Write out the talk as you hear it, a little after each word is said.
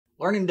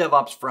Learning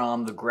DevOps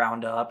from the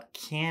ground up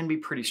can be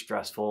pretty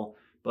stressful,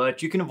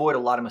 but you can avoid a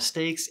lot of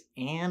mistakes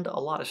and a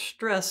lot of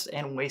stress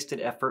and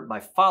wasted effort by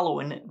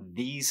following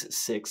these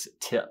 6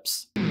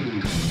 tips.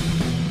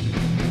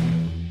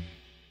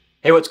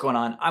 Hey, what's going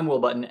on? I'm Will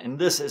Button, and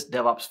this is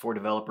DevOps for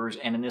Developers.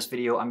 And in this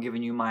video, I'm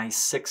giving you my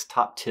 6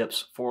 top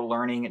tips for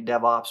learning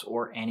DevOps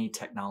or any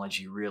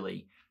technology,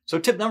 really. So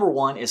tip number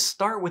 1 is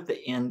start with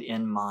the end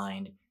in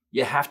mind.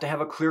 You have to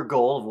have a clear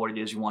goal of what it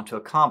is you want to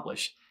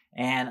accomplish.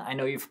 And I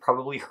know you've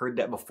probably heard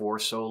that before,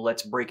 so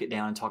let's break it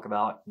down and talk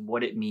about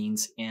what it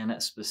means in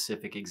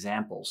specific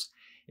examples.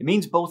 It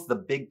means both the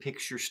big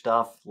picture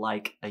stuff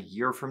like a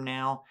year from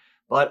now,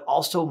 but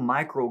also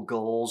micro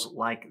goals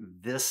like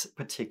this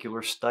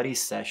particular study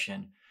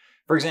session.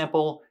 For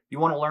example, you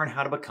want to learn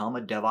how to become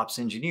a DevOps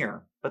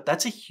engineer, but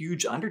that's a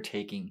huge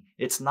undertaking.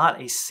 It's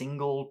not a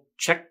single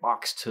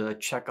checkbox to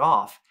check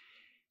off.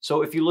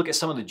 So if you look at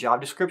some of the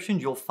job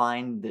descriptions, you'll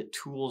find that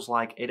tools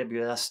like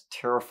AWS,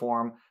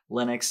 Terraform,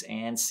 Linux,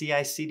 and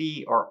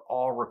CI/CD are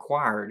all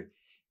required.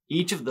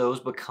 Each of those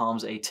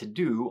becomes a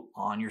to-do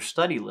on your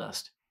study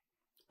list.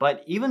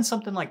 But even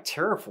something like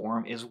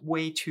Terraform is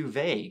way too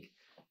vague.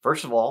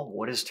 First of all,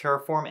 what is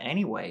Terraform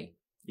anyway?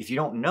 If you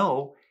don't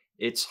know,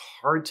 it's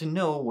hard to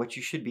know what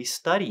you should be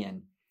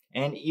studying.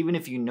 And even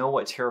if you know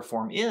what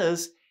Terraform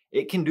is,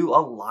 it can do a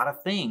lot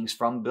of things,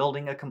 from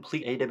building a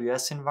complete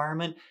AWS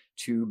environment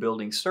to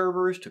building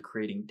servers to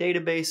creating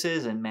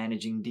databases and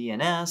managing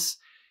DNS.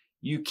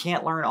 You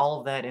can't learn all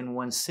of that in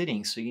one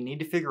sitting, so you need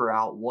to figure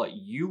out what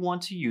you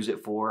want to use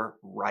it for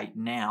right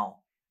now.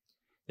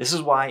 This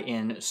is why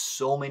in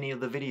so many of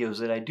the videos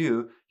that I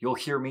do, you'll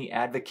hear me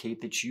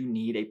advocate that you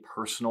need a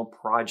personal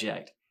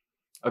project.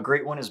 A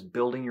great one is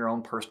building your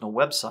own personal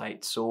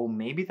website, so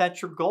maybe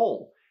that's your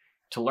goal,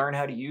 to learn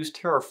how to use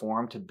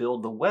Terraform to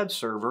build the web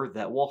server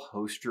that will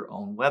host your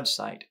own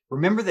website.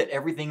 Remember that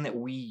everything that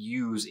we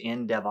use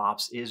in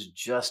DevOps is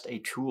just a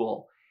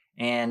tool,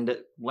 and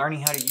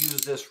learning how to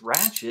use this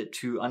ratchet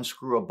to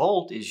unscrew a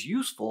bolt is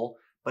useful,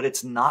 but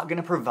it's not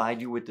going to provide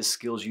you with the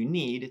skills you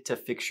need to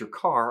fix your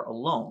car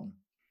alone.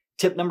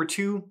 Tip number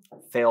 2,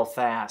 fail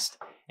fast.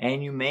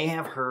 And you may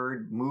have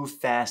heard move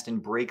fast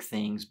and break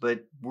things,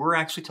 but we're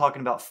actually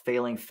talking about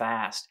failing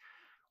fast.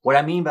 What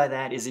I mean by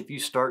that is if you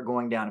start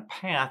going down a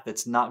path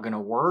that's not going to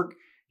work,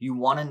 you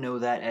want to know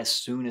that as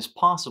soon as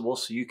possible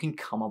so you can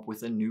come up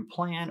with a new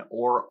plan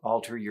or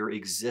alter your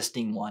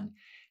existing one.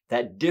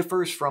 That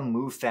differs from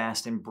move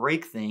fast and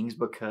break things,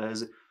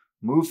 because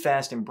move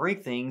fast and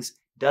break things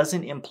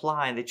doesn't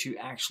imply that you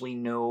actually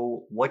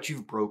know what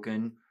you've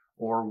broken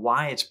or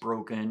why it's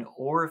broken,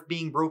 or if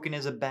being broken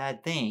is a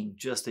bad thing,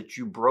 just that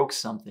you broke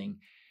something.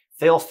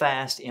 Fail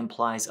fast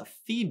implies a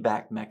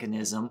feedback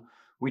mechanism,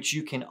 which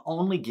you can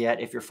only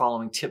get if you're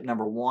following tip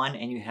number 1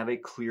 and you have a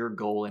clear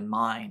goal in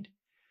mind.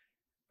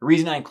 The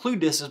reason I include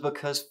this is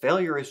because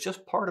failure is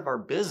just part of our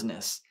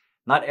business.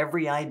 Not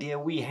every idea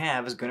we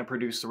have is going to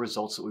produce the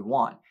results that we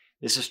want.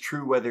 This is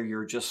true whether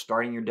you're just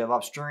starting your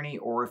DevOps journey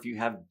or if you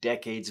have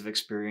decades of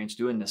experience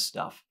doing this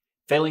stuff.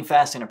 Failing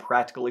fast in a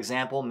practical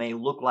example may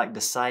look like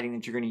deciding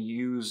that you're going to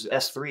use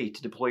S3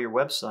 to deploy your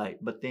website,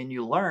 but then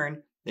you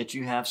learn that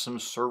you have some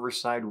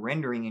server-side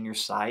rendering in your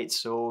site,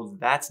 so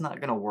that's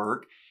not going to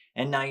work,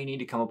 and now you need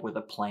to come up with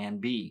a plan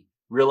B.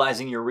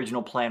 Realizing your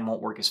original plan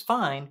won't work is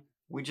fine.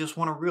 We just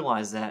want to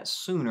realize that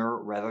sooner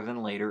rather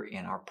than later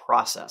in our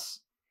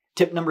process.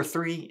 Tip number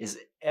 3 is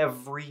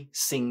every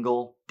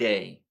single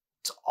day.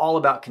 It's all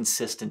about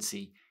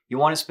consistency. You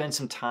want to spend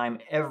some time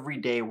every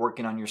day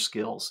working on your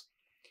skills.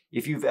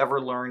 If you've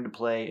ever learned to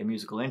play a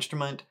musical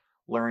instrument,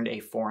 learned a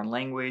foreign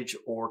language,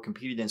 or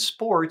competed in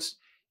sports,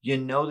 you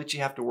know that you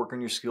have to work on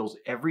your skills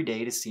every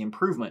day to see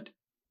improvement.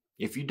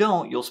 If you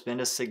don't, you'll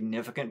spend a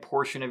significant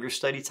portion of your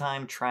study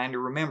time trying to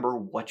remember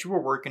what you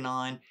were working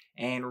on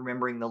and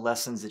remembering the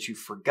lessons that you've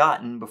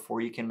forgotten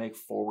before you can make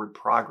forward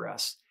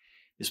progress.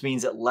 This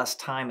means that less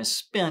time is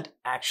spent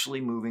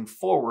actually moving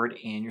forward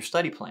in your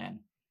study plan.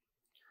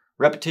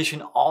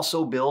 Repetition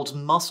also builds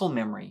muscle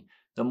memory.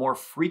 The more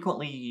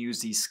frequently you use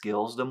these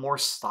skills, the more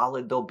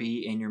solid they'll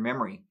be in your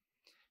memory.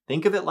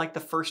 Think of it like the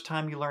first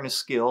time you learn a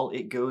skill,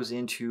 it goes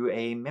into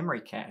a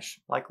memory cache,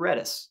 like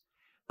Redis.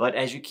 But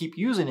as you keep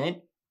using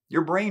it,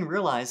 your brain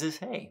realizes,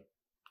 hey,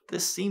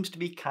 this seems to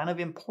be kind of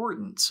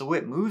important. So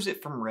it moves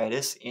it from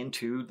Redis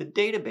into the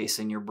database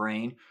in your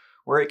brain,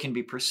 where it can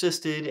be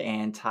persisted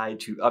and tied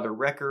to other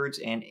records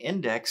and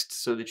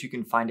indexed so that you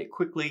can find it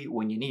quickly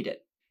when you need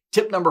it.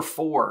 Tip number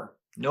 4,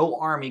 no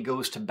army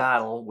goes to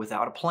battle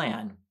without a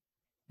plan.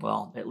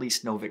 Well, at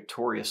least no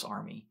victorious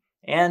army.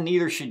 And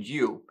neither should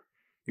you.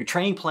 Your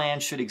training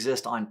plan should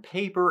exist on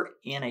paper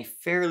in a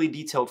fairly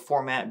detailed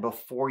format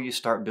before you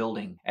start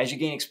building. As you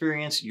gain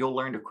experience, you'll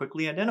learn to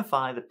quickly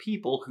identify the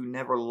people who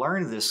never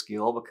learned this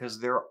skill, because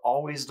they're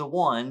always the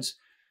ones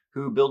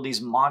who build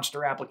these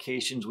monster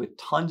applications with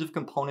tons of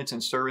components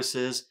and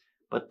services,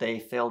 but they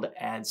fail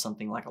to add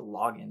something like a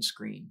login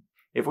screen.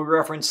 If we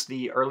reference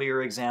the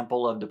earlier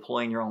example of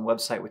deploying your own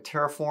website with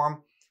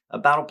Terraform, a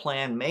battle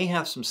plan may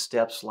have some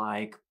steps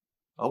like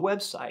a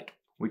website,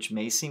 which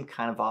may seem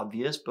kind of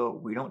obvious,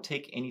 but we don't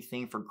take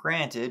anything for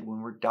granted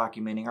when we're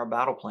documenting our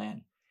battle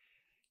plan.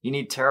 You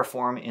need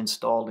Terraform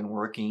installed and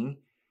working.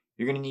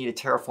 You're going to need a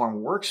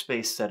Terraform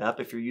workspace set up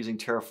if you're using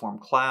Terraform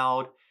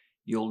Cloud.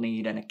 You'll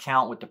need an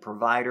account with the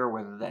provider,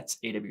 whether that's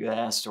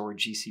AWS or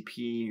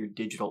GCP or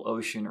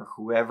DigitalOcean or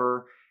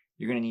whoever.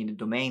 You're going to need a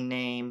domain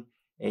name,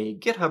 a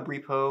GitHub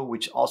repo,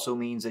 which also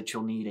means that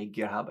you'll need a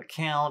GitHub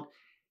account.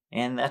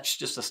 And that's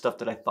just the stuff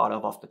that I thought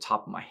of off the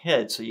top of my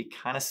head. So you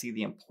kind of see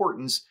the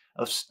importance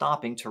of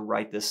stopping to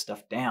write this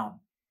stuff down.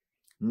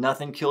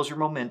 Nothing kills your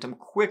momentum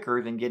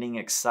quicker than getting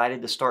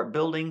excited to start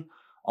building,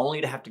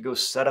 only to have to go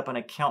set up an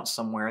account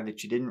somewhere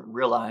that you didn't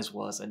realize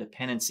was a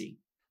dependency.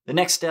 The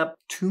next step,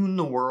 tune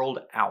the world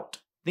out.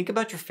 Think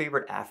about your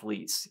favorite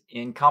athletes.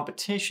 In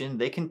competition,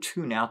 they can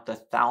tune out the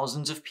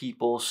thousands of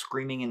people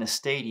screaming in a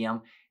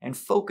stadium and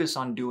focus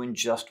on doing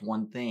just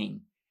one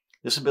thing.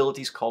 This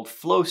ability is called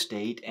flow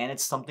state, and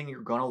it's something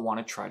you're going to want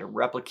to try to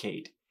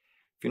replicate.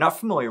 If you're not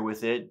familiar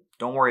with it,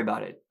 don't worry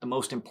about it. The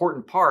most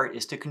important part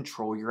is to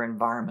control your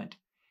environment.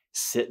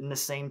 Sit in the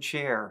same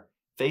chair,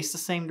 face the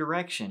same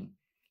direction.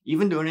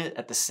 Even doing it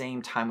at the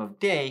same time of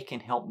day can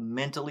help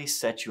mentally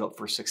set you up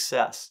for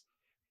success.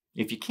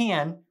 If you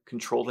can,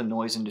 control the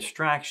noise and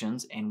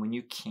distractions, and when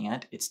you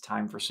can't, it's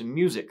time for some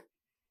music.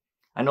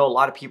 I know a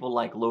lot of people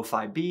like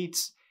lo-fi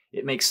beats.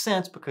 It makes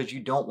sense because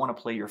you don't want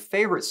to play your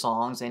favorite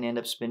songs and end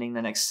up spending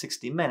the next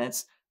 60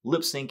 minutes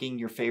lip-syncing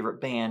your favorite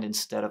band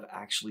instead of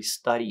actually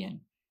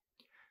studying.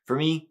 For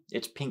me,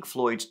 it's Pink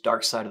Floyd's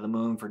Dark Side of the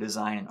Moon for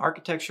design and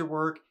architecture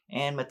work,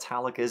 and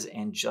Metallica's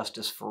And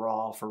Justice for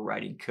All for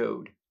writing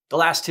code. The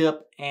last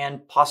tip,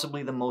 and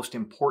possibly the most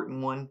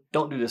important one,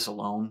 don't do this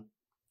alone.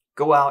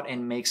 Go out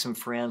and make some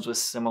friends with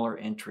similar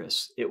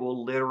interests. It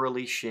will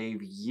literally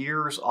shave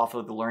years off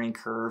of the learning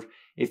curve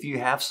if you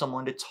have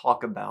someone to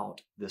talk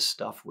about this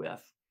stuff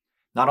with.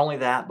 Not only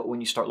that, but when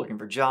you start looking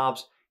for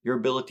jobs, your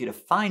ability to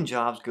find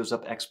jobs goes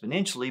up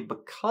exponentially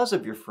because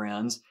of your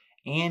friends,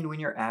 and when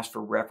you're asked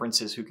for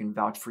references who can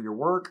vouch for your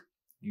work,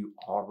 you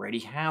already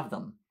have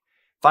them.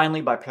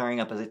 Finally, by pairing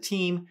up as a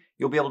team,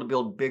 you'll be able to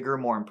build bigger,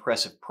 more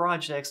impressive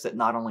projects that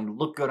not only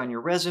look good on your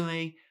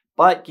resume,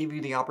 but give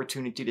you the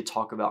opportunity to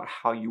talk about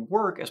how you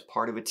work as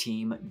part of a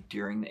team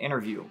during the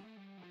interview.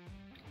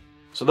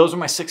 So those are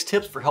my 6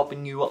 tips for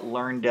helping you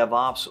learn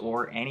DevOps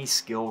or any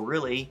skill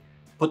really.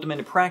 Put them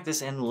into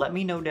practice and let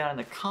me know down in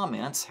the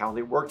comments how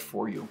they worked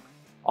for you.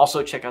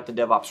 Also check out the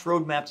DevOps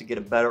roadmap to get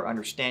a better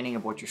understanding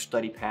of what your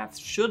study path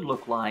should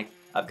look like.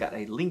 I've got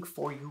a link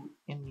for you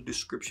in the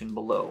description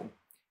below.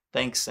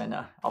 Thanks, and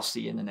I'll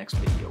see you in the next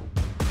video.